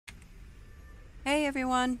Hey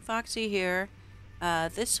everyone, Foxy here.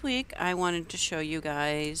 This week I wanted to show you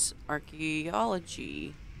guys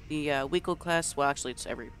Archaeology, the weekly class. Well, actually, it's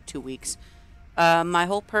every 2 weeks. My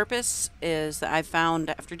whole purpose is that I found,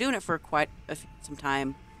 after doing it for quite some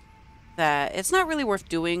time, that it's not really worth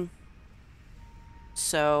doing.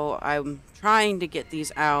 So I'm trying to get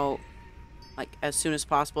these out like as soon as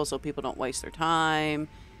possible so people don't waste their time.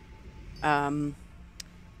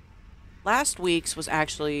 Last week's was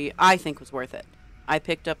actually, I think, was worth it. I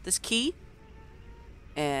picked up this key,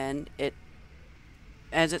 and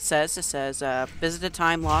as it says, visit a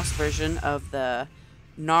time lost version of the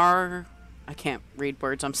I can't read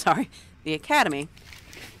words, I'm sorry, the Academy,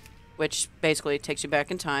 which basically takes you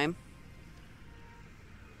back in time.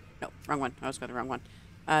 No, wrong one. I was going the wrong one.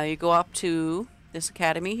 You go up to this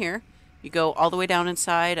Academy here. You go all the way down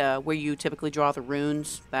inside where you typically draw the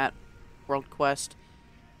runes, that world quest.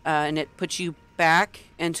 And it puts you back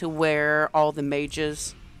into where all the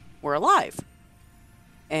mages were alive.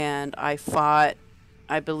 And I fought,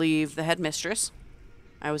 I believe, the headmistress.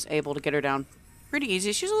 I was able to get her down pretty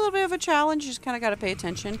easy. She's a little bit of a challenge. You just kind of got to pay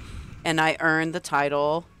attention. And I earned the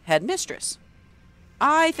title headmistress.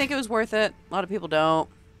 I think it was worth it. A lot of people don't.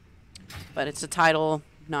 But it's a title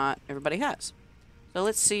not everybody has. So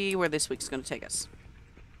let's see where this week's going to take us.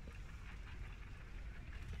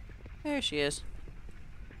 There she is.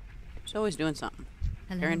 She's always doing something.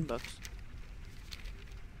 Hello. Carrying books.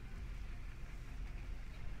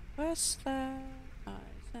 Quest that I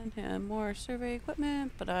sent him more survey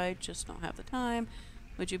equipment, but I just don't have the time.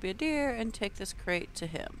 Would you be a dear and take this crate to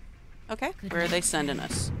him? Okay, where are they sending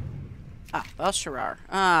us? Ah, Belshazzar.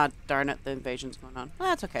 Ah, darn it, the invasion's going on. Well,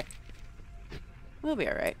 that's okay. We'll be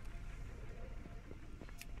alright.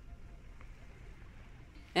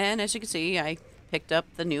 And as you can see, I picked up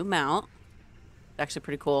the new mount. It's actually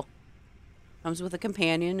pretty cool. Comes with a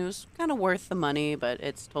companion who's kind of worth the money, but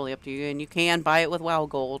it's totally up to you. And you can buy it with WoW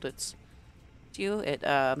Gold. It's to you. It,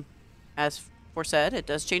 as foresaid, it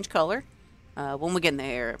does change color. When we get in the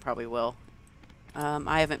air, it probably will.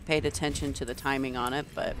 I haven't paid attention to the timing on it,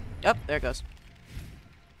 but... Oh, there it goes.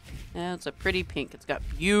 Yeah, it's a pretty pink. It's got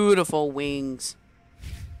beautiful wings.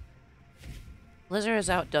 Blizzard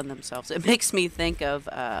has outdone themselves. It makes me think of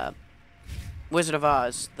Wizard of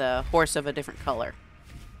Oz, the horse of a different color.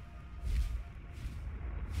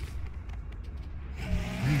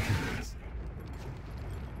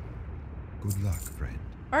 Good luck, friend.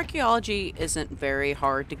 Archaeology isn't very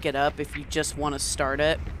hard to get up if you just want to start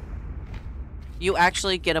it. You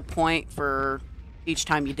actually get a point for each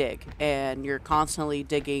time you dig, and you're constantly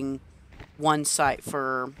digging one site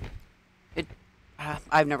for it.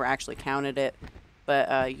 I've never actually counted it,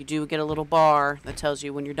 but you do get a little bar that tells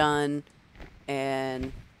you when you're done.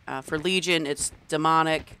 And for Legion, it's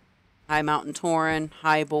Demonic, High Mountain Tauren,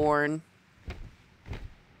 Highborn.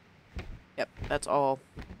 Yep, that's all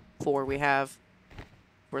 4 we have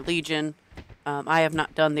for Legion. I have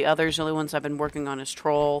not done the others. The only ones I've been working on is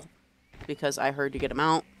Troll, because I heard you get them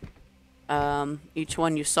out. Each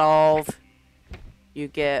one you solve, you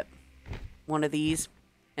get one of these,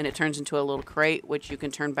 and it turns into a little crate, which you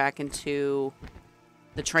can turn back into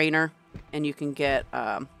the trainer, and you can get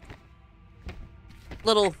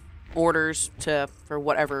little orders for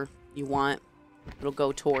whatever you want. It'll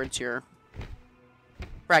go towards your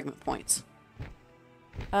fragment points.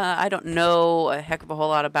 I don't know a heck of a whole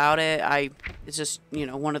lot about it. It's just, you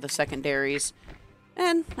know, one of the secondaries.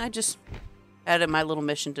 And I just added my little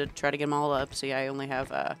mission to try to get them all up. See, I only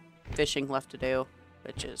have fishing left to do,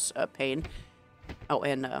 which is a pain. Oh,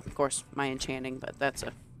 and of course, my enchanting, but that's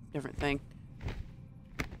a different thing.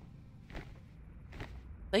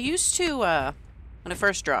 They used to, when it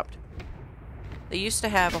first dropped, they used to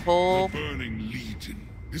have a whole... The burning legion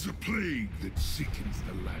is a plague that sickens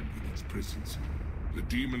the land with its presence. The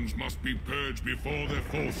demons must be purged before their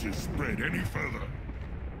forces spread any further.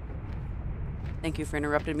 Thank you for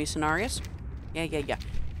interrupting me, Cenarius. Yeah.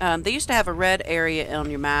 They used to have a red area on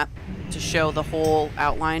your map to show the whole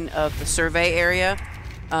outline of the survey area.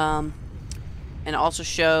 And it also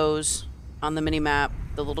shows on the mini-map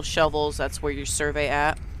the little shovels. That's where you survey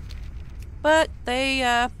at. But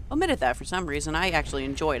they omitted that for some reason. I actually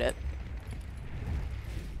enjoyed it.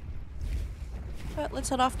 But let's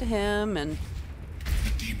head off to him and...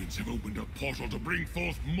 The demons have opened a portal to bring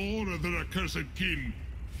forth more of their accursed kin.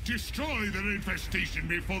 Destroy their infestation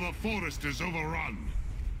before the forest is overrun.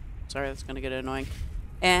 Sorry, that's going to get annoying.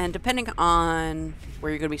 And depending on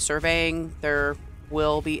where you're going to be surveying, there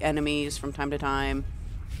will be enemies from time to time.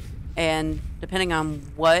 And depending on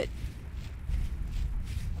what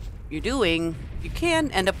you're doing, You can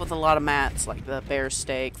end up with a lot of mats, like the bear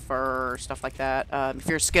steak, fur, stuff like that. If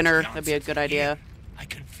you're a skinner, that'd be a good idea. I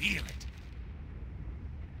can feel it.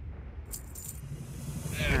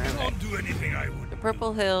 Can't do anything I would. The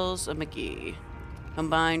Purple Hills of McGee.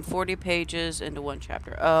 Combine 40 pages into one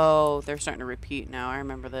chapter. Oh, they're starting to repeat now. I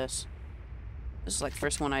remember this. This is like the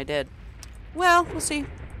first one I did. Well, we'll see.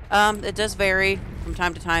 It does vary from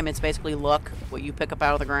time to time. It's basically luck, what you pick up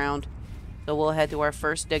out of the ground. So we'll head to our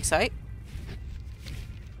first dig site.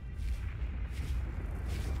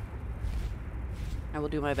 I will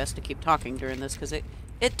do my best to keep talking during this because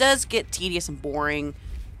it does get tedious and boring.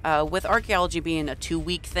 With archaeology being a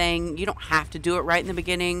 2-week thing, you don't have to do it right in the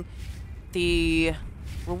beginning. The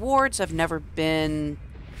rewards have never been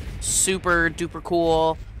super duper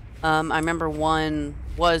cool. I remember one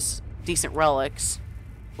was decent relics,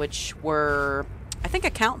 which were, I think,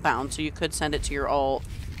 account bound, so you could send it to your alt.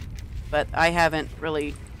 But I haven't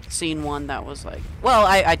really seen one that was like, well,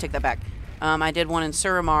 I take that back. I did one in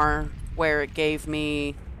Suramar where it gave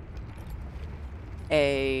me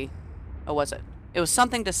a, what was it? It was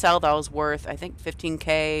something to sell that was worth, I think,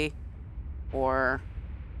 15k or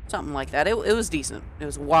something like that. It was decent. It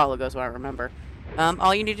was a while ago, so I remember.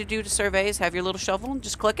 All you need to do to survey is have your little shovel and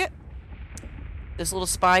just click it. This little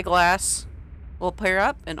spyglass will appear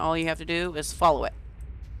up, and all you have to do is follow it.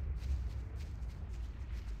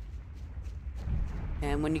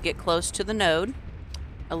 And when you get close to the node,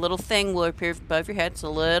 a little thing will appear above your head. It's a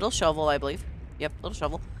little shovel, I believe. Yep, little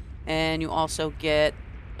shovel. And you also get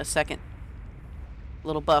a second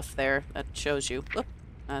little buff there that shows you. Whoop,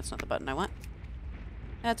 that's not the button I want.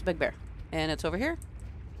 That's a big bear. And it's over here.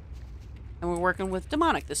 And we're working with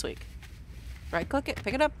demonic this week. Right click it,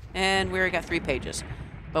 pick it up, and we already got 3 pages.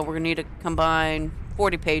 But we're going to need to combine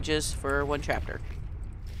 40 pages for one chapter.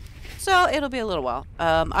 So it'll be a little while.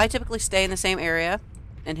 I typically stay in the same area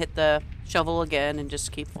and hit the shovel again and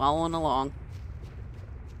just keep following along.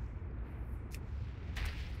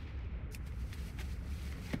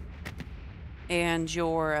 And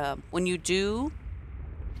your, when you do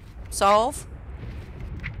solve,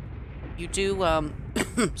 you do,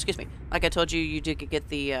 excuse me, like I told you, you do get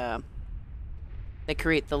the, they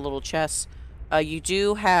create the little chests. You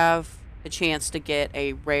do have a chance to get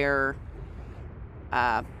a rare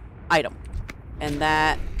item. And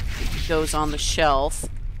that goes on the shelf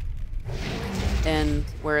and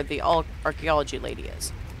where the archaeology lady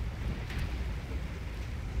is.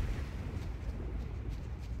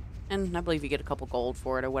 And I believe you get a couple gold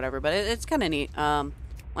for it or whatever, but it's kind of neat. When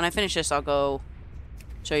I finish this, I'll go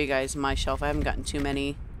show you guys my shelf. I haven't gotten too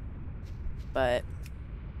many, but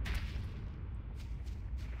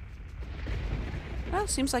well,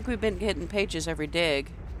 seems like we've been getting pages every dig.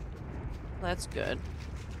 That's good.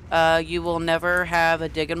 You will never have a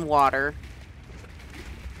dig in water.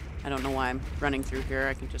 I don't know why I'm running through here.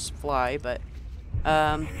 I can just fly, but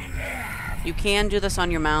you can do this on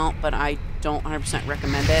your mount, but I don't 100%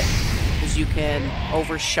 recommend it because you can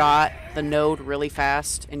overshot the node really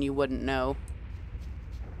fast and you wouldn't know.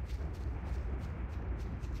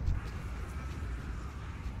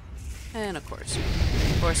 And of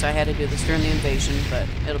course I had to do this during the invasion, but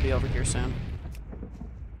it'll be over here soon.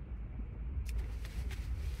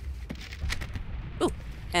 Ooh,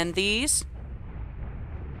 and these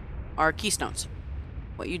are keystones.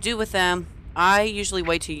 What you do with them, I usually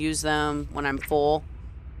wait to use them when I'm full,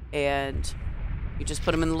 and you just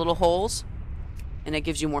put them in the little holes, and it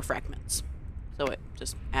gives you more fragments. So it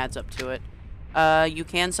just adds up to it. You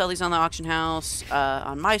can sell these on the auction house.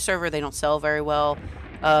 On my server, they don't sell very well.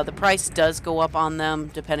 The price does go up on them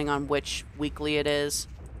depending on which weekly it is.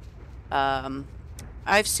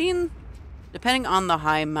 I've seen, depending on the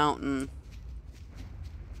high mountain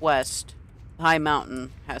west, High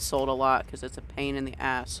Mountain has sold a lot because it's a pain in the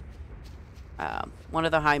ass. One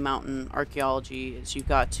of the High Mountain archaeology is you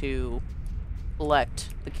got to collect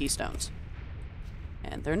the keystones.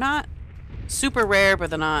 And they're not super rare,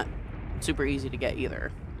 but they're not super easy to get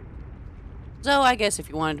either. So I guess if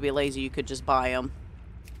you wanted to be lazy, you could just buy them.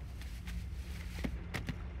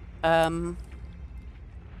 I'm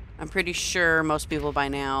pretty sure most people by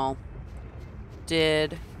now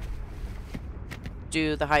did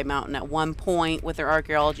do the High Mountain at one point with their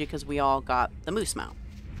archaeology because we all got the moose mount,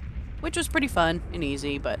 which was pretty fun and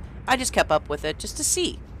easy, but I just kept up with it just to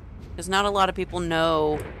see, because not a lot of people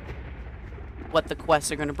know what the quests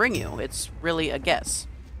are going to bring you. It's really a guess.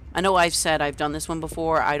 I know I've said I've done this one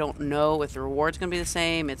before. I don't know if the reward's going to be the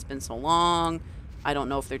same. It's been so long. I don't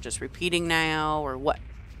know if they're just repeating now or what.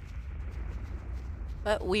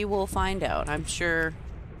 But we will find out. I'm sure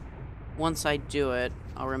once I do it,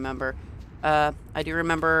 I'll remember. I do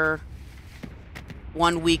remember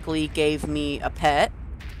one weekly gave me a pet.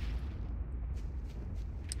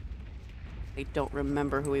 I don't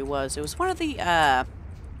remember who he was. It was one of the,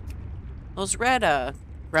 those red,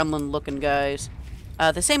 gremlin-looking guys.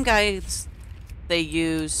 The same guys they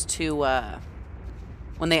used to,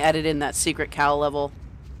 when they added in that secret cow level.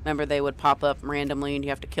 Remember, they would pop up randomly and you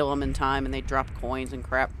have to kill them in time and they drop coins and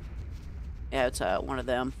crap. Yeah, it's, one of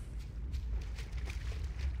them.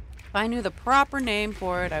 If I knew the proper name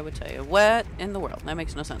for it, I would tell you. What in the world? That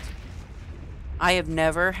makes no sense. I have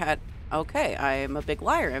never had... Okay, I am a big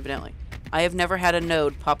liar, evidently. I have never had a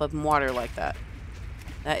node pop up in water like that.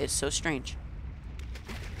 That is so strange.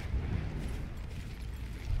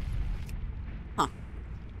 Huh.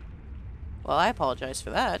 Well, I apologize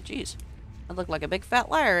for that. Jeez. I look like a big fat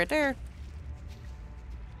liar right there.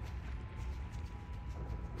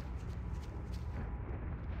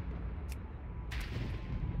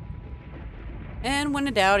 And when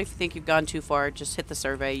in doubt, if you think you've gone too far, just hit the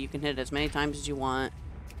survey. You can hit it as many times as you want.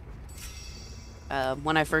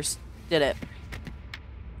 When I first did it...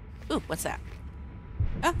 Ooh, what's that?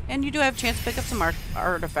 Ah, and you do have a chance to pick up some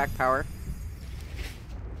artifact power.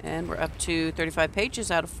 And we're up to 35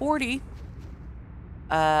 pages out of 40.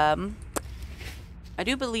 I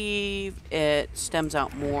do believe it stems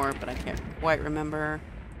out more, but I can't quite remember.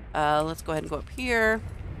 Let's go ahead and go up here.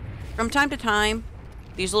 From time to time,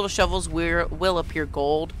 these little shovels will appear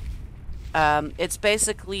gold. It's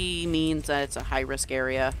basically means that it's a high-risk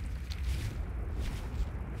area.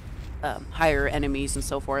 Higher enemies and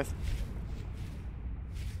so forth.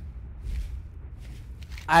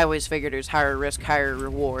 I always figured it was higher risk, higher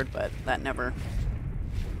reward, but that never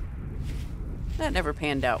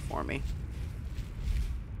panned out for me.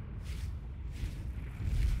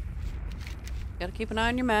 Gotta keep an eye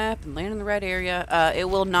on your map and land in the right area. It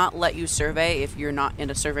will not let you survey if you're not in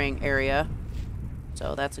a surveying area.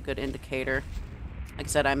 So that's a good indicator. Like I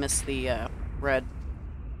said, I missed the red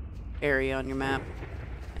area on your map.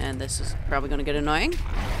 And this is probably going to get annoying.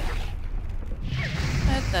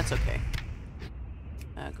 But that's okay.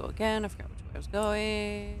 Go again. I forgot which way I was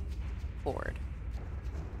going. Forward.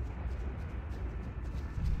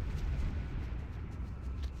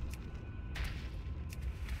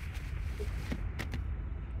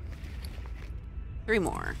 Three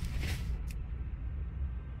more.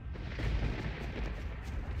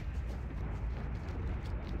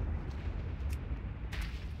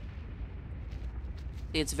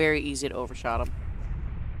 It's very easy to overshot them.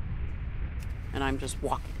 And I'm just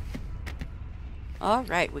walking.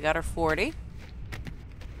 Alright, we got our 40.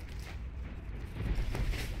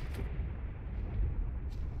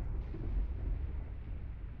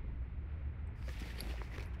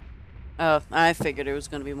 Oh, I figured it was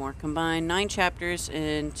going to be more. Combine 9 chapters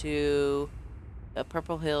into the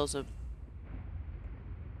Purple Hills of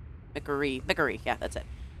Mickery. Yeah, that's it.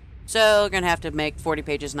 So, we're going to have to make 40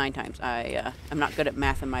 pages 9 times. I'm not good at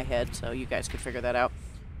math in my head, so you guys could figure that out.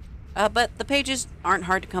 But the pages aren't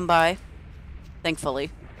hard to come by,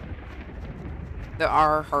 thankfully. There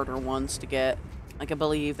are harder ones to get. Like, I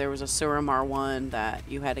believe there was a Suramar one that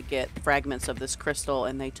you had to get fragments of this crystal,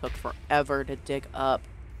 and they took forever to dig up.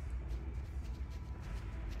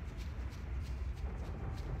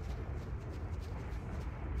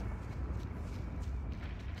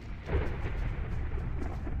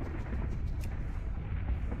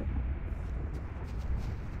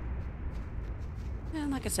 And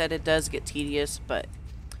like I said, it does get tedious, but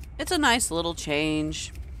it's a nice little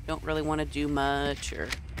change. Don't really want to do much, or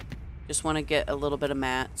just want to get a little bit of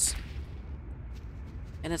mats.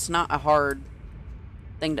 And it's not a hard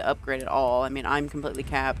thing to upgrade at all. I mean, I'm completely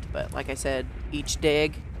capped, but like I said, each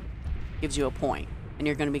dig gives you a point, and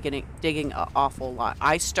you're going to be digging an awful lot.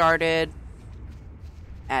 I started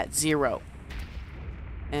at 0,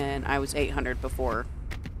 and I was 800 before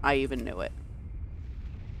I even knew it.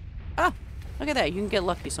 Ah! Look at that, you can get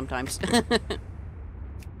lucky sometimes.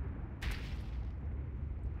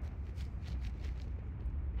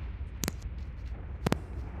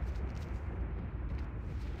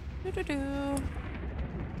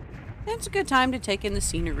 It's a good time to take in the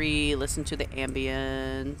scenery, listen to the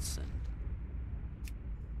ambience.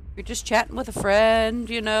 If you're just chatting with a friend,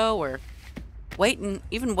 you know, or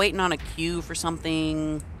even waiting on a queue for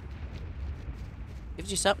something.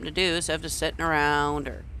 Gives you something to do instead of just sitting around,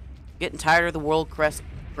 or getting tired of the world crest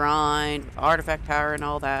grind, with artifact power and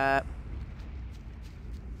all that.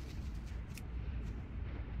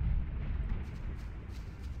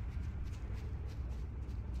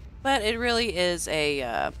 But it really is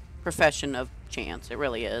a profession of chance. It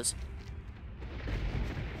really is.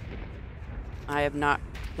 I have not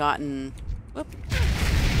gotten... Whoop.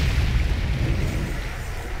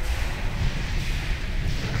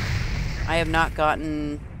 I have not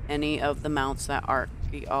gotten any of the mounts that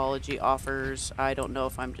Archaeology offers. I don't know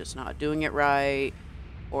if I'm just not doing it right,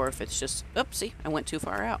 or if it's just, oopsie, I went too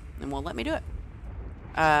far out and won't let me do it.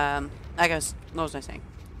 I guess, what was I saying?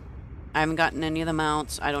 I haven't gotten any of the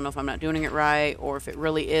mounts. I don't know if I'm not doing it right, or if it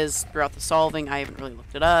really is throughout the solving. I haven't really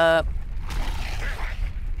looked it up.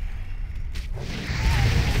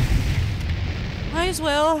 Might as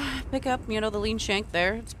well pick up, you know, the lean shank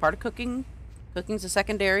there. It's part of cooking. Cooking's a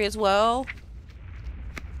secondary as well.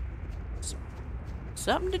 It's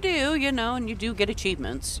something to do, you know, and you do get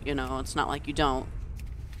achievements, you know. It's not like you don't.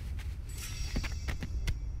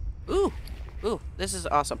 Ooh. Ooh, this is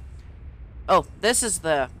awesome. Oh, this is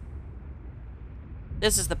the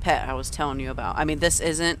pet I was telling you about. I mean, this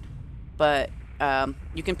isn't, but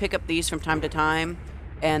you can pick up these from time to time,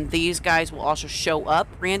 and these guys will also show up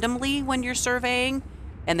randomly when you're surveying,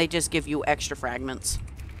 and they just give you extra fragments.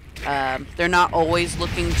 They're not always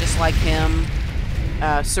looking just like him.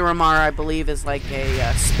 Suramar, I believe, is like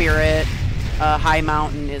a spirit. High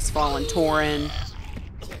Mountain is Fallen Tauren.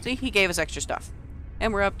 See, he gave us extra stuff.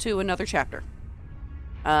 And we're up to another chapter.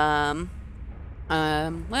 Let's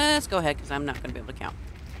go ahead, because I'm not going to be able to count.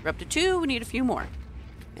 We're up to 2, we need a few more.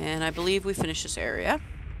 And I believe we finished this area.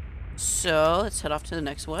 So, let's head off to the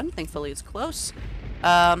next one. Thankfully, it's close.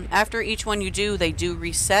 After each one you do, they do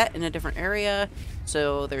reset in a different area.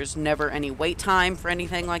 So, there's never any wait time for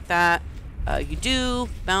anything like that. You do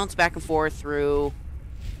bounce back and forth through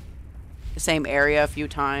the same area a few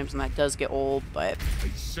times, and that does get old, but... I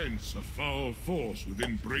sense a foul force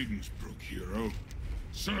within Bradensbrook, hero.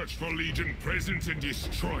 Search for Legion presence and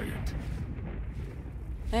destroy it.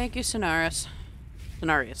 Thank you, Cenarius.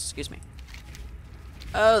 Cenarius, excuse me.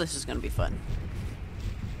 Oh, this is going to be fun.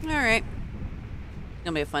 Alright. It's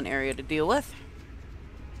going to be a fun area to deal with.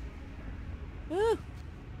 Woo.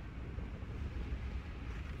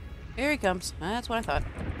 Here he comes. That's what I thought.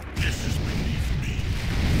 This is beneath me.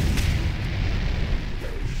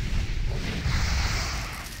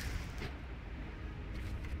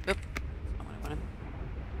 Oop. Not what I wanted.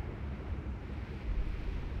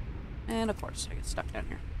 And of course, I get stuck down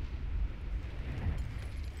here.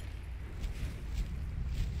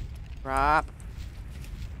 Drop.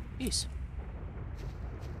 Jeez.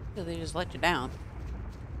 They just let you down.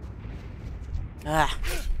 Ah.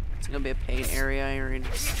 It's gonna be a pain area. I need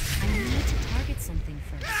to target something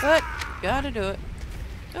first. But, gotta do it.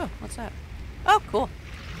 Oh, what's that? Oh, cool.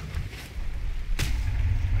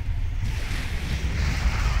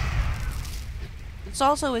 This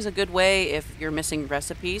also is a good way if you're missing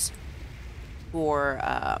recipes for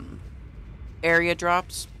area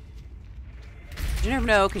drops. You never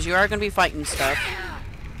know, because you are going to be fighting stuff.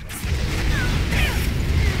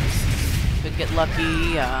 Could get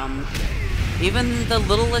lucky. Even the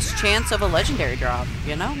littlest chance of a legendary drop.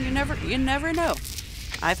 You know, you never know.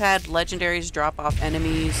 I've had legendaries drop off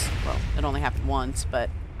enemies. Well, it only happened once,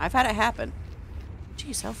 but I've had it happen.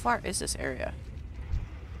 Jeez, how far is this area?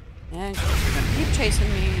 And you're going to keep chasing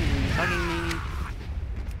me and bugging me.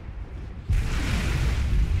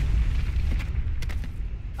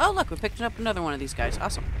 Oh, look, we're picking up another one of these guys.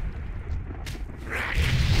 Awesome.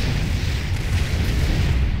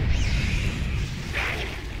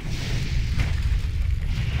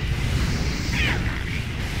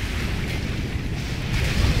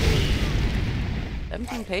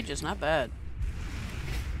 Pages, not bad.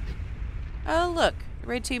 Oh, look. The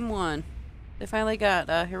raid team won. They finally got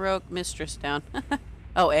Heroic Mistress down.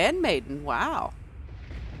 Oh, and Maiden. Wow.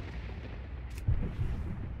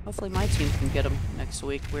 Hopefully my team can get them next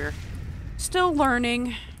week. We're still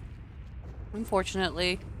learning.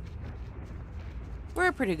 Unfortunately. We're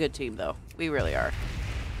a pretty good team, though. We really are.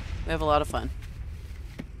 We have a lot of fun.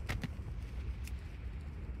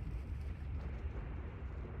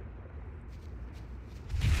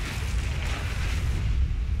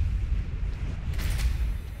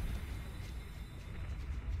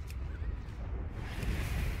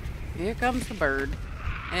 Here comes the bird.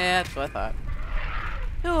 Yeah, that's what I thought.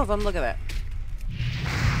 2 of them, look at that.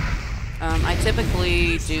 I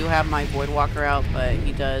typically do have my Voidwalker out, but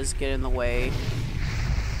he does get in the way.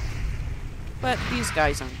 But these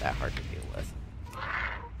guys aren't that hard to deal with.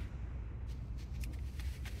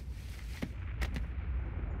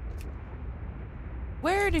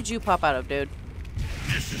 Where did you pop out of, dude?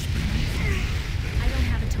 This is beneath me. I don't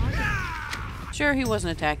have a target. Sure, he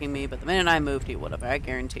wasn't attacking me, but the minute I moved, he would have. I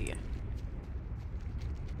guarantee you.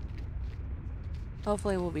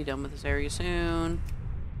 Hopefully we'll be done with this area soon.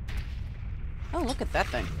 Oh, look at that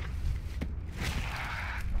thing.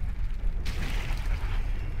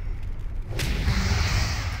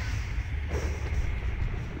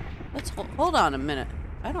 Let's hold on a minute.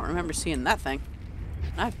 I don't remember seeing that thing.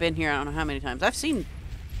 I've been here I don't know how many times. I've seen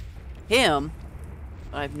him,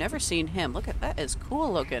 but I've never seen him. Look at that. Is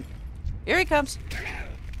cool looking. Here he comes.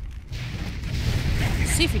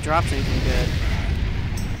 Let's see if he drops anything good.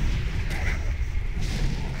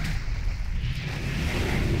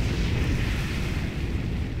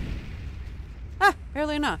 Ah,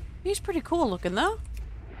 barely enough. He's pretty cool looking though.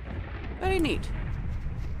 Very neat.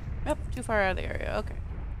 Yep, too far out of the area. Okay.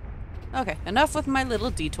 Okay, enough with my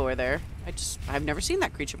little detour there. I've never seen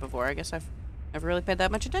that creature before. I guess I've never really paid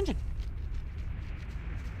that much attention.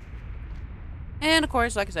 And of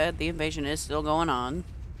course, like I said, the invasion is still going on.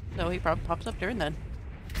 So he probably pops up during then.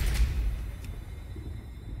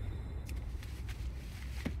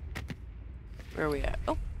 Where are we at?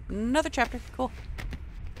 Oh, another chapter. Cool.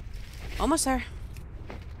 Almost there.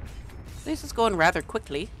 At least it's going rather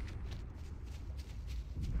quickly.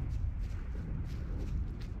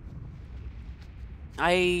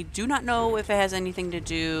 I do not know if it has anything to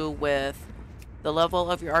do with the level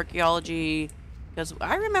of your archaeology, because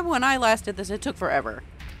I remember when I last did this, it took forever.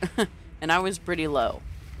 And I was pretty low.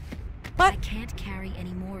 But I can't carry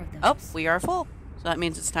any more of those. oh, we are full. So that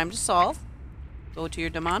means it's time to solve. Go to your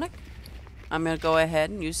demonic. I'm going to go ahead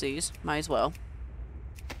and use these. Might as well.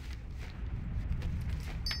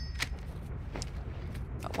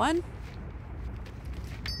 Got 1,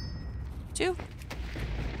 2,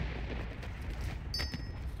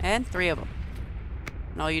 and 3 of them.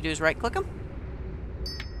 And all you do is right click them,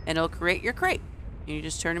 and it'll create your crate. And you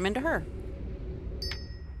just turn them into her.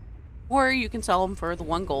 Or you can sell them for the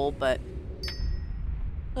 1 gold, but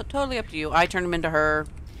totally up to you. I turn them into her.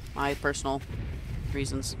 My personal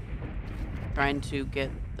reasons. Trying to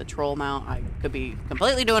get the troll mount. I could be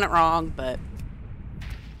completely doing it wrong, but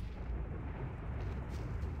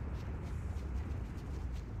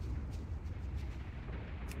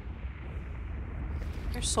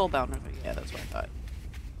they're soulbound, are they? Yeah, that's what I thought.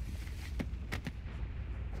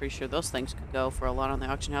 Pretty sure those things could go for a lot on the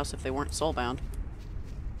auction house if they weren't soulbound.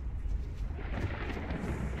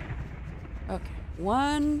 Okay,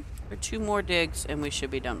 1 or 2 more digs and we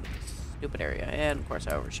should be done with this stupid area. And of course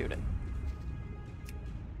I overshoot it.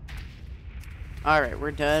 Alright, we're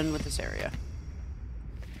done with this area.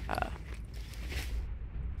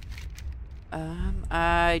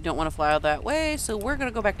 I don't want to fly out that way, so we're gonna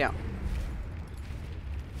go back down.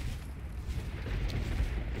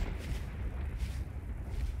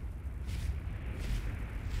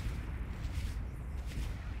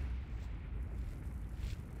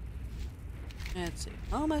 Let's see.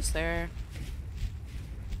 Almost there.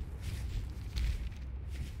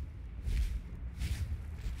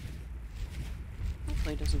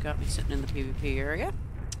 Hopefully it doesn't got me sitting in the PvP area.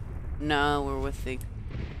 No, we're with the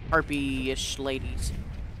harpy-ish ladies.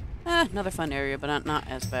 Another fun area, but not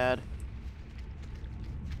as bad.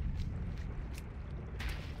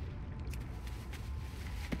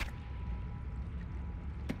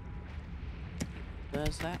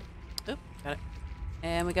 Does that? Oop, got it.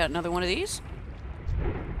 And we got another one of these.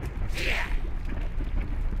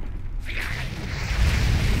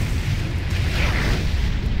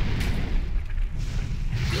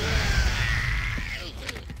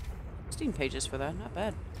 Pages for that, not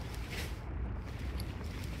bad.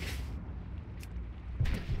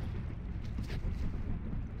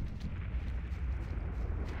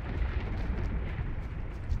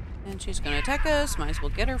 And she's gonna attack us. Might as well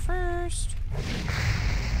get her first.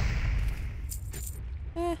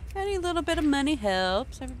 Any little bit of money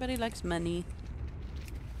helps. Everybody likes money.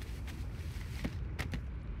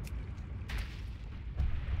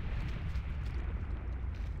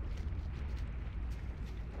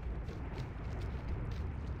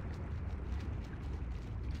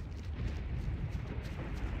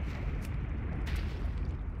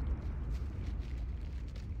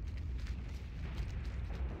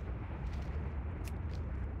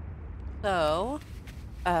 So,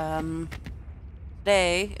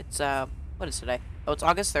 today, it's, what is today? Oh, it's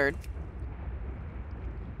August 3rd.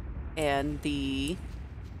 And the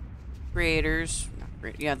creators,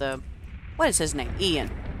 what is his name?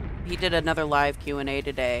 Ian. He did another live Q&A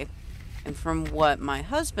today. And from what my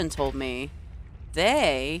husband told me,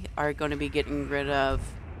 they are going to be getting rid of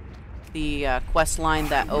the quest line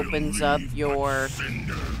that opens up your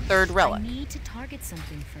 3rd relic. I need to target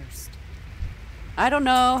something first. I don't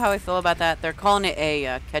know how I feel about that. They're calling it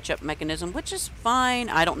a catch-up mechanism, which is fine.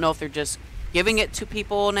 I don't know if they're just giving it to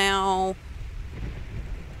people now,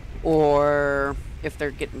 or if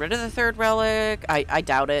they're getting rid of the 3rd relic. I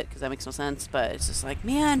doubt it, because that makes no sense, but it's just like,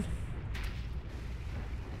 man,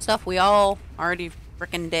 stuff we all already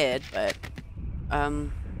freaking did, but,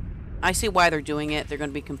 I see why they're doing it. They're going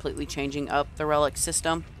to be completely changing up the relic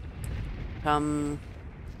system come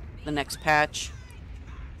the next patch.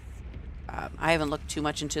 I haven't looked too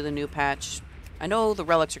much into the new patch. I know the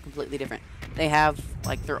relics are completely different. They have,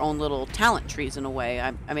 like, their own little talent trees in a way.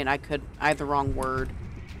 I mean, I have the wrong word.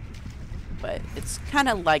 But it's kind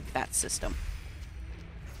of like that system.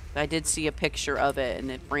 I did see a picture of it, and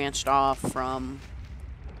it branched off from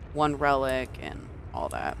one relic and all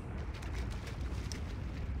that.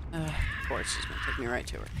 Of course, she's going to take me right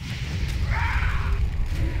to her.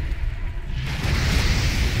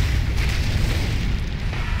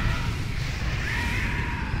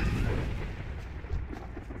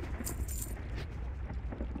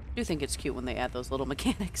 I do think it's cute when they add those little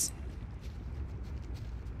mechanics.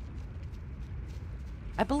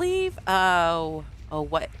 I believe, oh,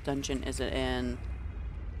 what dungeon is it in?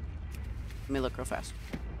 Let me look real fast.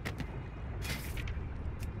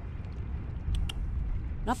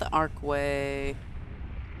 Not the Archway.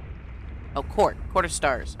 Oh, Court of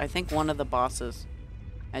Stars. I think one of the bosses,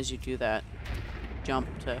 as you do that, jump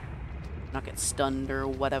to not get stunned or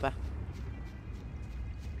whatever.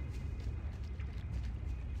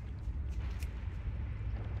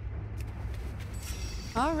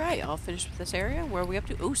 Alright, I'll finish with this area. Where are we up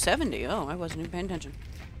to? Ooh, 70. Oh, I wasn't even paying attention.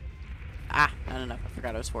 Ah, not enough. I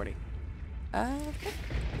forgot it was 40. Okay.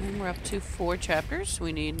 And we're up to 4 chapters.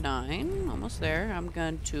 We need 9. Almost there. I'm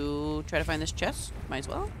going to try to find this chest. Might as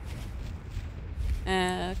well.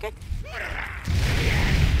 Okay.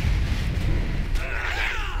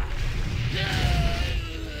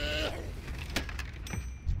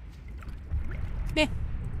 Meh.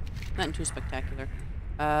 Nothing too spectacular.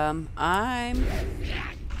 I'm...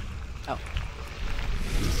 Oh.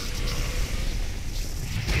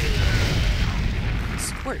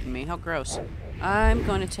 Squirting me. How gross. I'm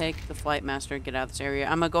going to take the Flight Master and get out of this area.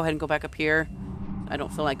 I'm going to go ahead and go back up here. I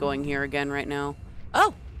don't feel like going here again right now.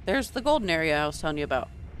 Oh! There's the golden area I was telling you about.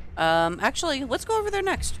 Actually, let's go over there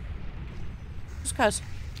next. Just cause.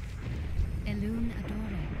 Elune Adore.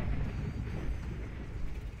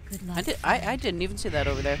 Good luck. I didn't even see that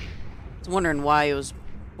over there. I was wondering why it was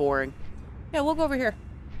boring. Yeah, we'll go over here.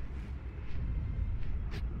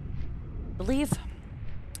 I believe it's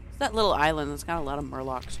that little island that's got a lot of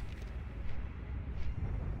murlocs.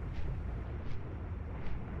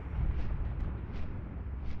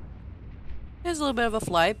 It's a little bit of a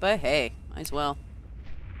flight, but hey, might as well.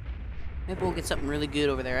 Maybe we'll get something really good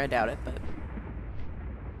over there. I doubt it, but...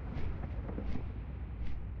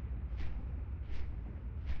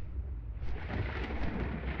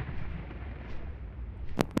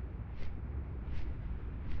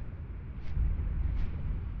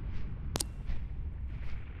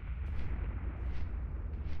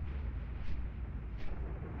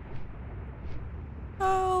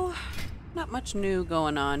 Oh, not much new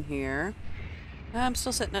going on here. I'm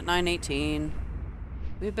still sitting at 918.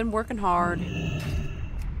 We've been working hard.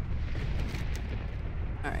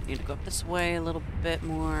 Alright, need to go up this way a little bit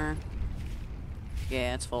more.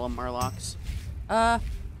 Yeah, it's full of murlocs. I've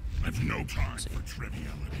no time for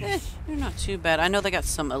trivialities. They're not too bad. I know they got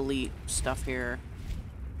some elite stuff here.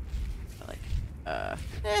 But like,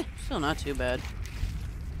 still not too bad.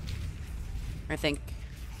 I think...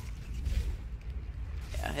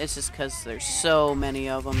 Yeah, it's just because there's so many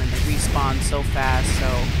of them and they respawn so fast, so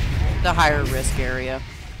the higher risk area.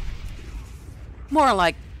 More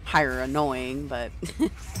like higher annoying, but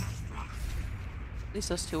at least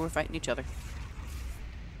those two were fighting each other.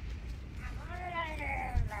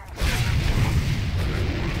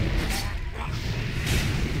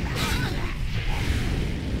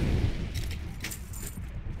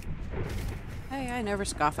 Hey, I never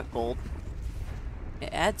scoff at gold. It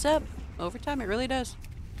adds up. Over time, it really does.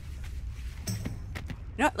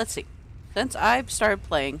 You know what? Let's see. Since I've started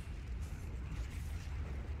playing,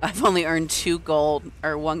 I've only earned 2 gold,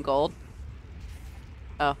 or 1 gold.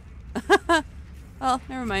 Oh. Well,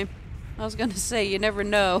 never mind. I was gonna say, you never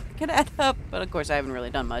know. It can add up, but of course I haven't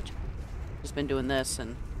really done much. Just been doing this,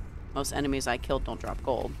 and most enemies I killed don't drop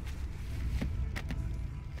gold.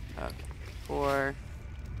 Okay. 4.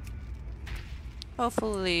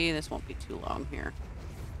 Hopefully this won't be too long here.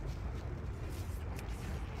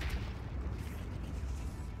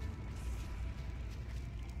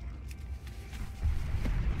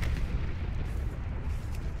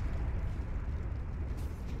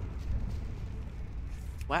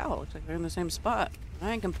 Wow, looks like they're in the same spot.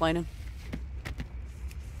 I ain't complaining.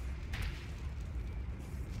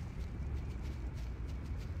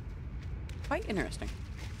 Quite interesting.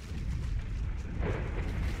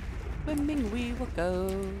 Swimming we will go.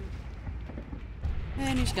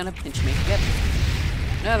 And he's gonna pinch me. Yep.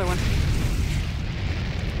 Another one.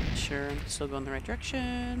 sure I'm still going the right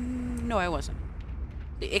direction. No, I wasn't.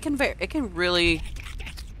 It can it can really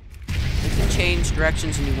change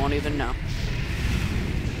directions and you won't even know.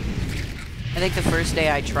 I think the first day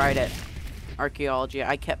I tried it, Archaeology,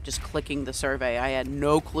 I kept just clicking the survey. I had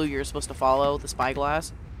no clue you're supposed to follow the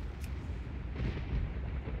spyglass.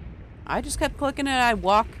 I just kept clicking it. I'd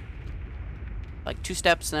walk like 2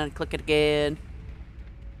 steps and then I'd click it again.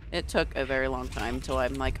 It took a very long time until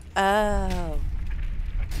I'm like, oh.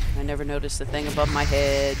 I never noticed the thing above my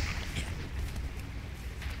head.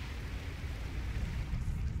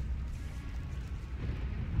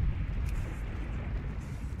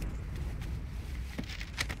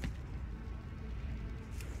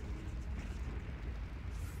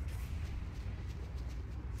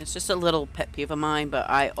 It's just a little pet peeve of mine, but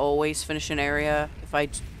I always finish an area. If I,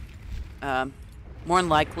 more than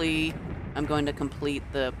likely, I'm going to complete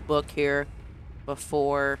the book here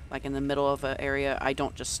before, like in the middle of an area. I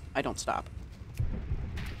don't stop.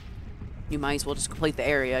 You might as well just complete the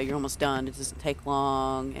area. You're almost done. It doesn't take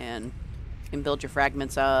long, and you can build your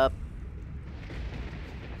fragments up.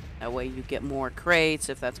 That way you get more crates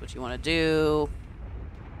if that's what you want to do.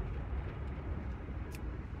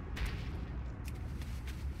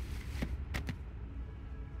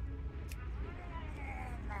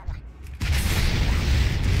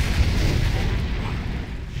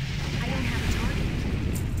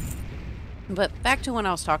 But back to when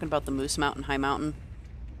I was talking about the Moose Mountain, High Mountain.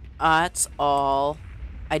 That's all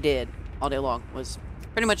I did all day long, was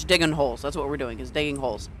pretty much digging holes. That's what we're doing, is digging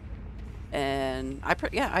holes. And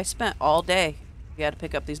I spent all day. You had to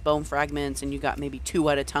pick up these bone fragments, and you got maybe 2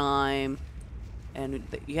 at a time. And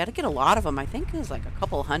you had to get a lot of them. I think it was like a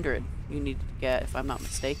couple hundred you needed to get, if I'm not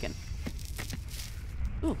mistaken.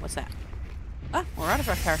 Ooh, what's that? Ah, we're out of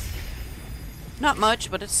our car. Not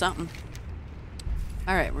much, but it's something.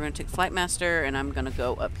 Alright, we're going to take Flight Master, and I'm going to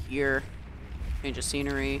go up here. Change of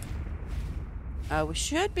scenery. We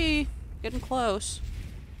should be getting close.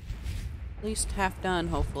 At least half done,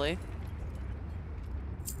 hopefully.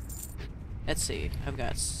 Let's see. I've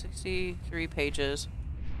got 63 pages.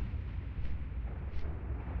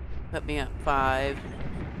 Put me at 5.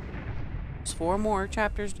 There's 4 more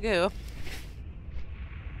chapters to go.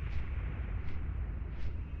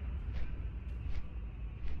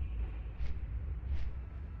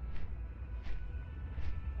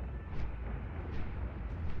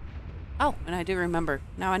 Oh, and I do remember.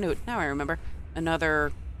 Now I remember.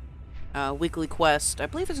 Another weekly quest. I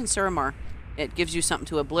believe it's in Suramar. It gives you something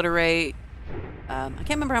to obliterate. I can't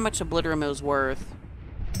remember how much obliterum is worth.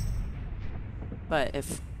 But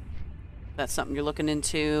if that's something you're looking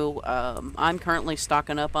into, I'm currently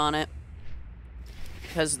stocking up on it.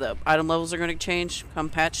 Because the item levels are going to change come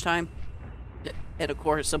patch time. And of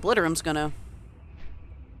course, obliterum's going to...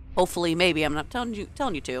 Hopefully, maybe. I'm not telling you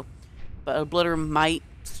to. But obliterum might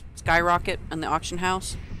skyrocket in the auction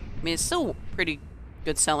house. I mean, it's still pretty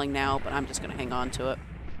good selling now, but I'm just going to hang on to it.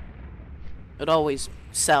 It always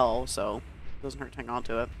sells, so it doesn't hurt to hang on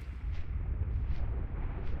to it.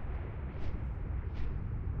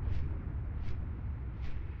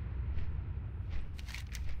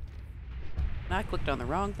 I clicked on the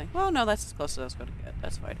wrong thing. Well, no, that's as close as I was going to get.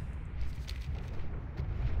 That's fine.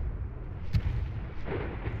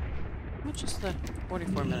 How much is the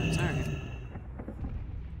 44 minutes? Alright.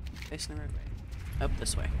 Facing the road way. Up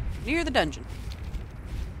this way. Near the dungeon.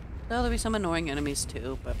 There'll be some annoying enemies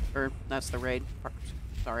too, but... Or, that's the raid part.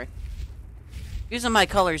 Sorry. Using my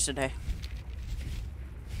colors today.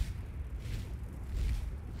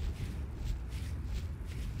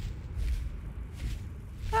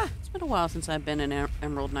 It's been a while since I've been in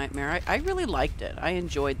Emerald Nightmare. I really liked it. I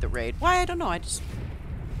enjoyed the raid. Why? I don't know. I thought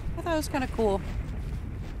it was kind of cool.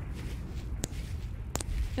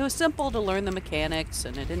 It was simple to learn the mechanics,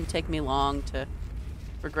 and it didn't take me long to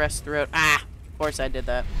progress through it. Ah! Of course I did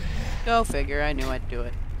that. Go figure. I knew I'd do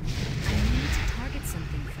it. I need to target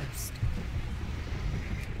something first.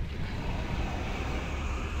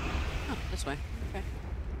 Oh, this way. Okay.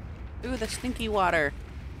 Ooh, the stinky water.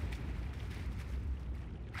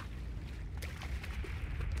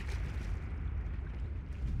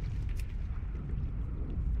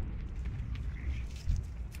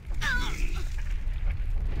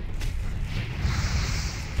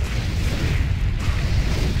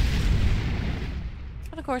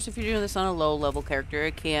 Of course, if you're doing this on a low-level character,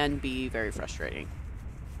 it can be very frustrating.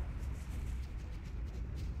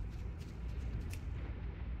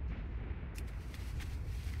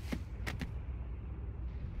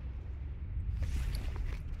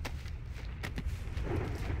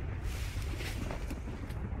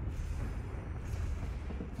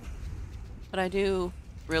 But I do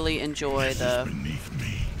really enjoy the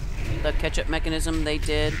the catch-up mechanism they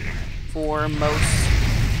did for most,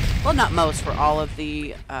 well, not most, for all of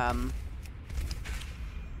the,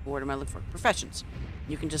 what am I looking for? Professions.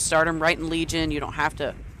 You can just start them right in Legion. You don't have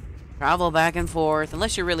to travel back and forth,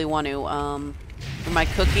 unless you really want to. For my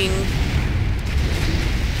cooking,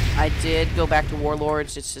 I did go back to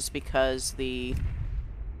Warlords. It's just because the,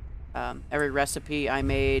 every recipe I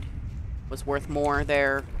made was worth more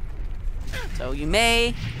there. So you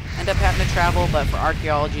may end up having to travel, but for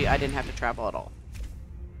Archaeology, I didn't have to travel at all.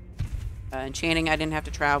 Enchanting, I didn't have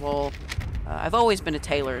to travel. I've always been a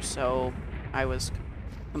tailor, so I was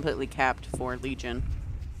completely capped for Legion.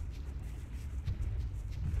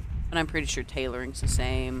 And I'm pretty sure tailoring's the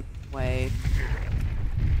same way.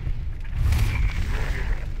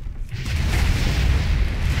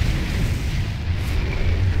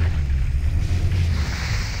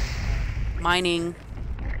 Mining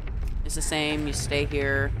is the same. You stay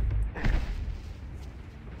here.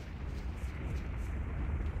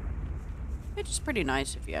 It's just pretty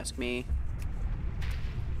nice if you ask me.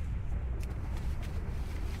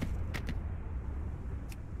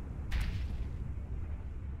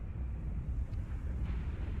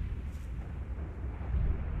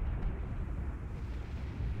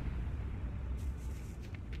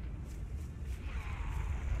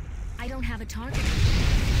 I don't have a target.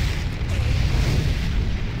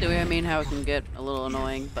 I mean how it can get a little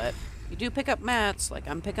annoying, but you do pick up mats. Like,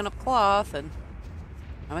 I'm picking up cloth, and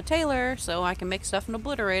I'm a tailor, so I can make stuff and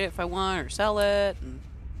obliterate it if I want, or sell it, and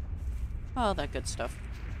all that good stuff.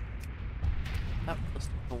 Up close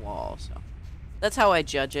to the wall, so that's how I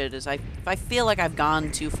judge it. Is if I feel like I've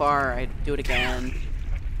gone too far, I do it again.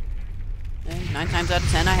 And 9 times out of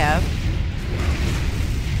 10, I have.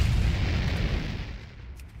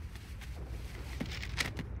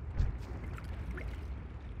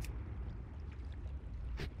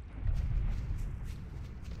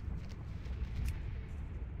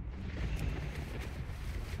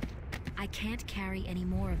 I can't carry any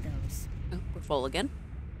more of those. Oh, we're full again.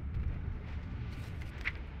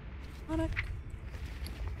 Tonic.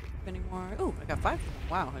 Any more? Oh, I got 5.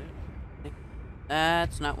 Wow.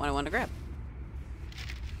 That's not what I wanted to grab.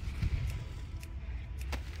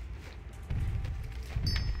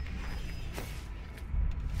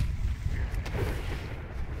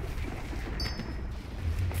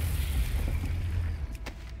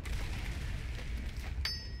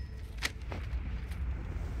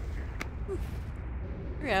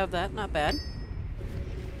 We have that, not bad.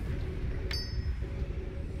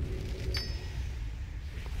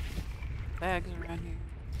 Bags around here.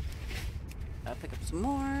 Pick up some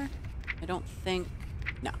more. I don't think...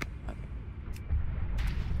 No. Okay.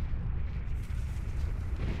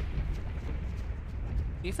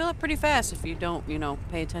 You fill it pretty fast if you don't, you know,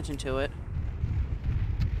 pay attention to it.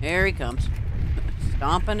 Here he comes.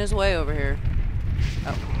 Stomping his way over here.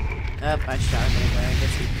 Oh. I shot him anyway. I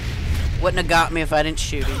guess he wouldn't have got me if I didn't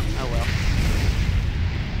shoot him. Oh well.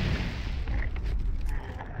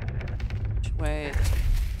 Which way?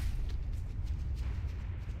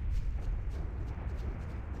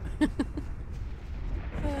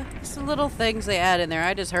 Just the little things they add in there.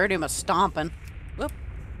 I just heard him a stomping. Whoop.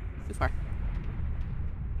 Too far.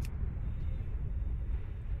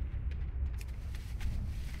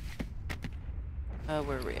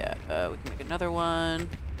 Where are we at? We can make another one.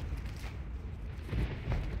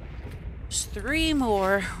 Just 3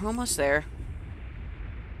 more. We're almost there.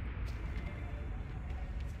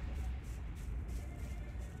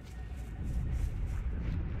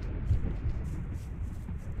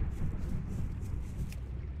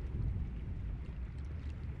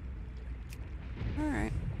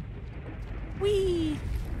 Alright. Whee!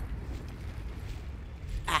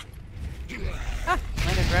 Ah! Ah!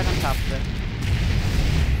 Landed right on top of it.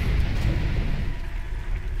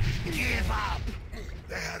 Give up!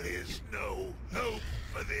 There is no hope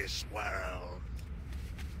for this world.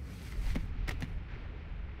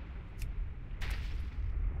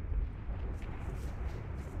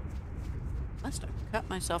 Must have cut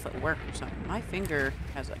myself at work or something. My finger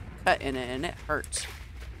has a cut in it and it hurts.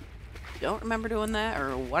 Don't remember doing that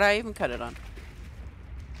or what I even cut it on.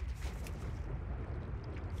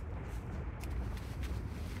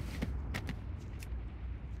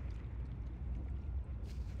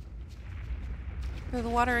 Through the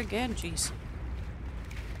water again, jeez.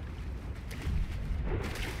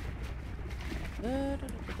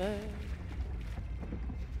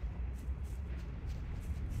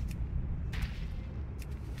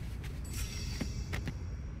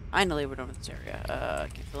 Finally, we're done with this area.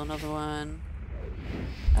 Can fill another one.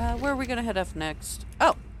 Where are we gonna head up next?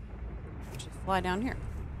 Oh! Just fly down here.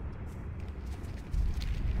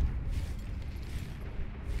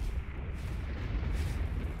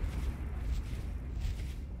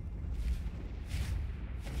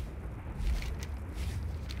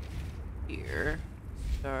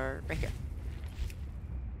 are right here.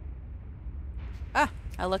 Ah,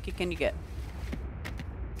 how lucky can you get?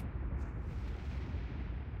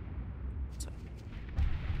 So.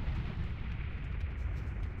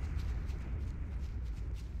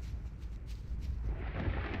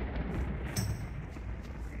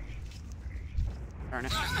 Darn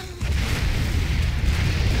it.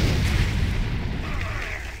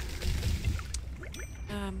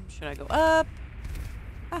 Should I go up?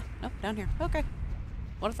 Ah, nope, down here. Okay.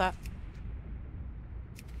 What if that?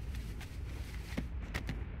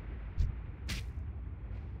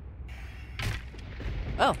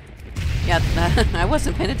 Oh. Yeah, I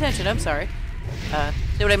wasn't paying attention. I'm sorry.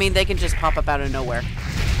 See what I mean? They can just pop up out of nowhere.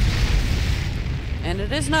 And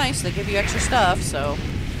it is nice. They give you extra stuff, so...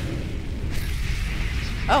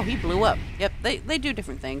 Oh, he blew up. Yep, they do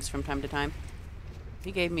different things from time to time.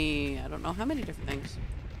 He gave me, I don't know how many different things.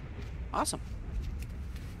 Awesome.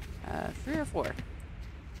 3 or 4.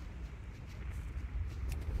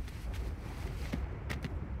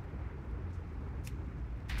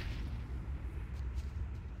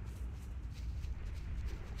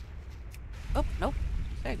 Oh, nope.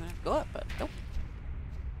 Okay, I'm gonna have to go up, but nope.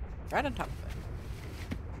 Right on top of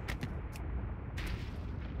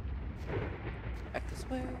it. Back this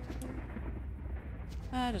way.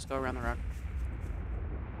 Just go around the rock.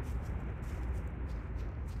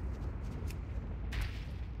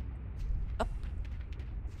 Up.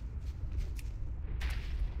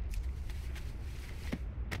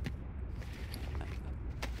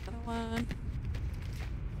 Another one.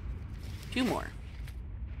 2 more.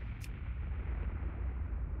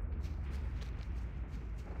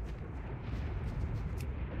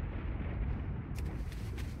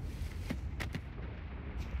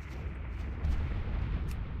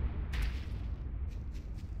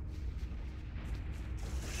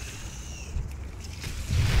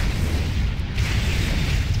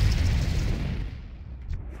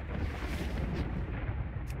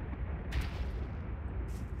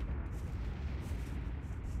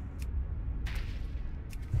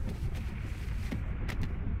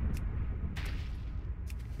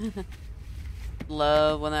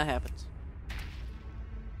 Love when that happens.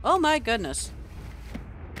 Oh my goodness.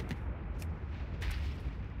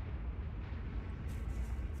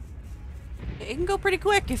 It can go pretty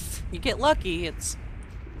quick if you get lucky. It's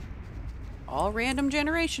all random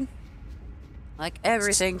generation. Like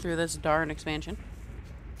everything through this darn expansion.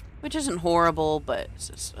 Which isn't horrible, but it's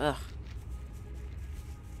just, ugh.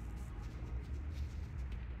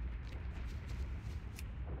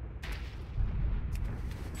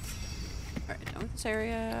 Alright, done with this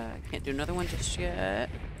area. I can't do another one just yet.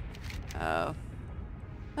 Oh.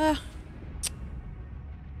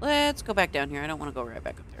 Let's go back down here. I don't want to go right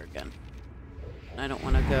back up there again. I don't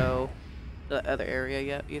want to go to the other area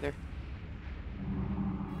yet either.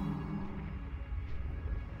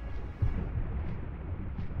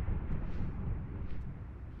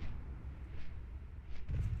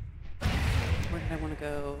 Where did I want to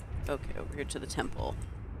go? Okay, over here to the temple.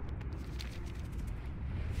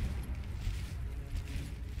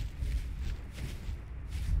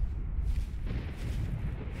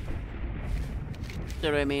 See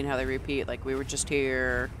what I mean? How they repeat. Like, we were just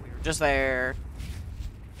here. We were just there.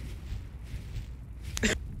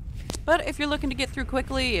 But if you're looking to get through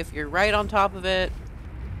quickly, if you're right on top of it,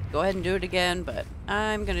 go ahead and do it again. But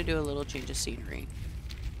I'm going to do a little change of scenery.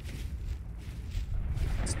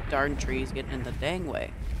 This darn tree's getting in the dang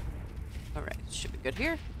way. Alright, should be good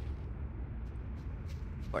here.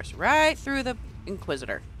 Of course, right through the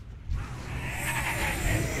Inquisitor.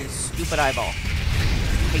 His stupid eyeball.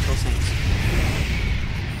 I hate those things.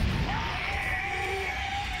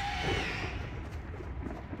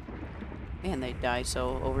 And they die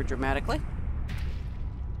so over dramatically.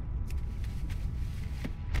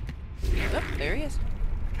 Oh, there he is.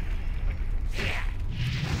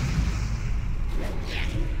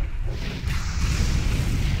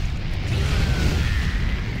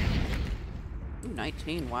 Ooh,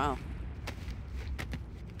 19, wow.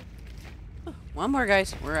 Oh, one more,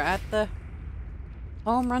 guys. We're at the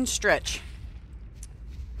home run stretch.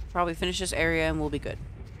 Probably finish this area and we'll be good.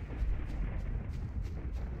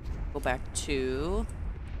 Go back to...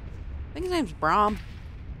 I think his name's Brahm.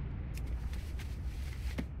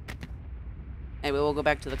 Anyway, we'll go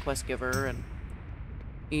back to the quest giver, and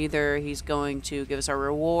either he's going to give us our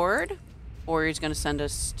reward, or he's going to send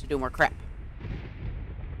us to do more crap.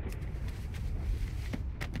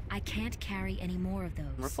 I can't carry any more of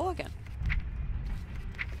those. We're full again.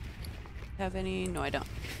 Have any? No, I don't.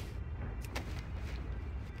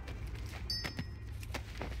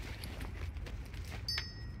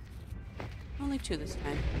 Only 2 this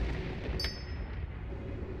time.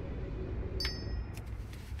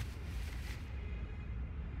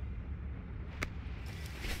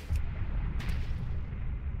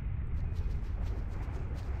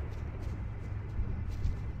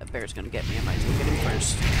 that bear's gonna get me. I might as well get him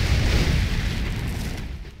first.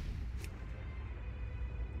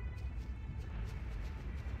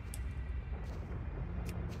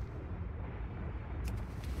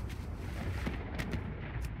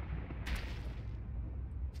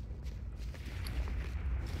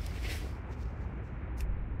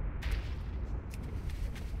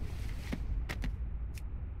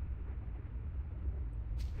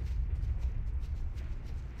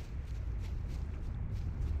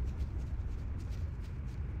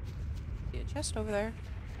 Chest over there.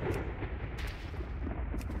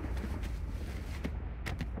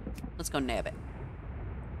 Let's go nab it.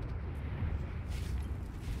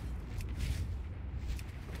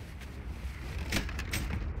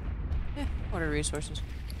 Yeah, what are resources?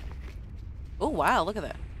 Oh wow, look at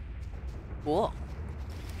that. Cool.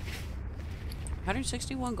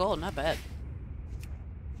 161 gold, not bad.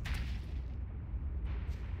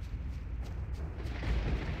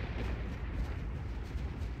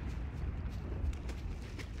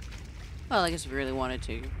 Well, I guess if you really wanted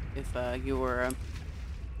to, if you were a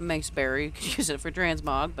mace bearer, you could use it for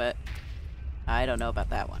transmog, but I don't know about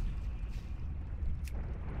that one.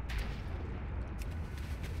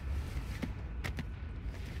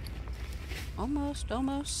 Almost,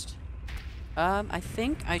 almost. I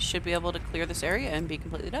think I should be able to clear this area and be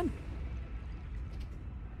completely done.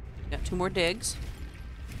 Got 2 more digs.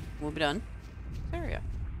 We'll be done. This area.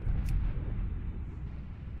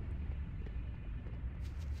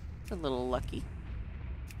 A little lucky.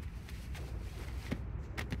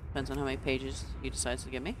 Depends on how many pages he decides to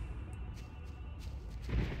give me.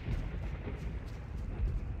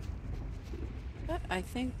 But I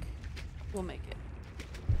think we'll make it.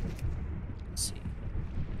 Let's see.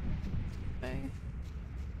 Okay.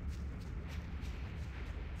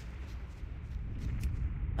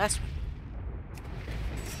 Last one.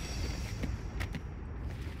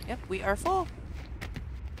 Yep, we are full.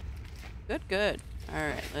 Good, good.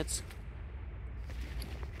 Alright, let's...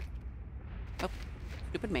 Oh,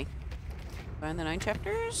 stupid me. Find the 9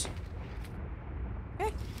 chapters.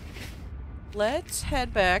 Okay. Let's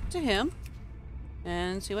head back to him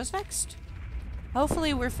and see what's next.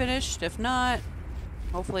 Hopefully we're finished. If not,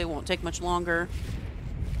 hopefully it won't take much longer.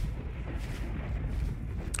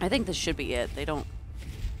 I think this should be it. They don't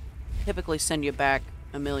typically send you back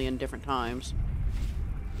a million different times.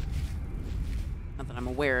 Not that I'm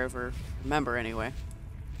aware of or remember anyway.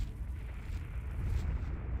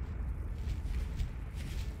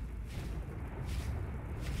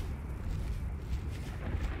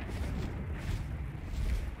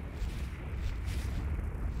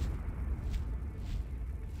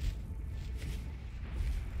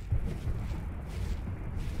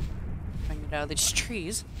 Trying to get out of these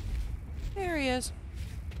trees. There he is.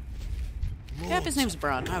 Yep, his name's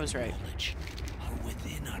Braun. I was right. Are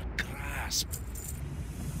within our grasp.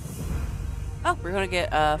 Oh, we're gonna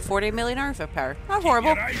get 40 million artifact power. Not Keep horrible.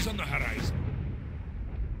 your eyes on the horizon.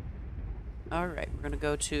 Alright, we're gonna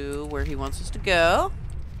go to where he wants us to go.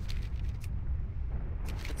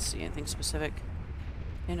 Let's see, anything specific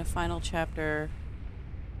in a final chapter.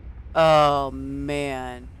 Oh,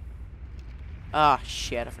 man. Ah,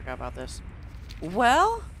 shit, I forgot about this.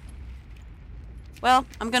 Well,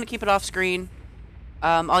 I'm gonna keep it off screen.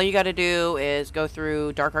 All you gotta do is go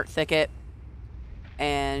through Dark Art Thicket,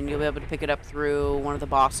 and you'll be able to pick it up through one of the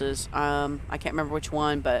bosses. I can't remember which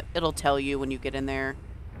one, but it'll tell you when you get in there.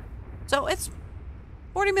 So it's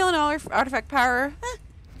 $40 million artifact power.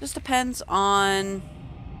 Just depends on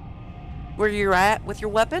where you're at with your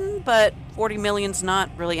weapon, but 40 million's not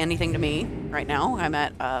really anything to me right now. I'm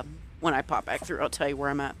at, when I pop back through, I'll tell you where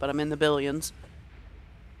I'm at, but I'm in the billions.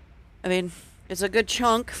 I mean, it's a good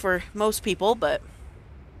chunk for most people, but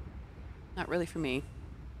not really for me.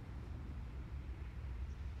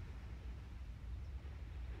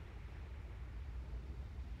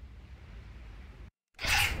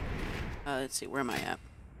 Let's see, where am I at?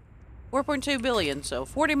 4.2 billion, so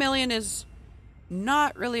 40 million is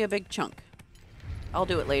not really a big chunk. I'll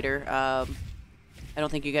do it later. I don't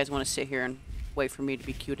think you guys want to sit here and wait for me to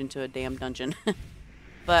be queued into a damn dungeon.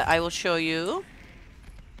 But I will show you.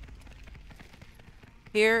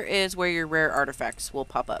 Here is where your rare artifacts will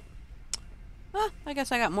pop up. Well, I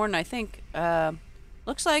guess I got more than I think.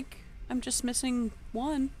 Looks like I'm just missing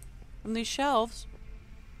one from these shelves.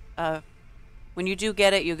 When you do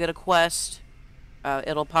get it, you get a quest.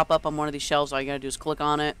 It'll pop up on one of these shelves. All you gotta do is click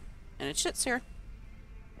on it, and it sits here.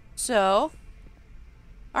 So,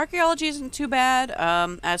 archaeology isn't too bad.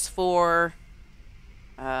 As for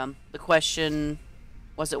the question,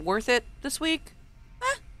 was it worth it this week?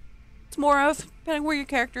 It's more of, depending where your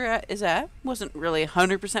character is at. Wasn't really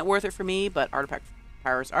 100% worth it for me, but artifact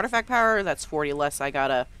power is artifact power. That's 40 less I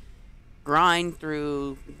gotta grind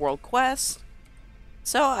through world quest.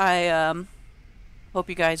 So I hope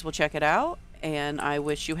you guys will check it out, and I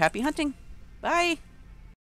wish you happy hunting. Bye!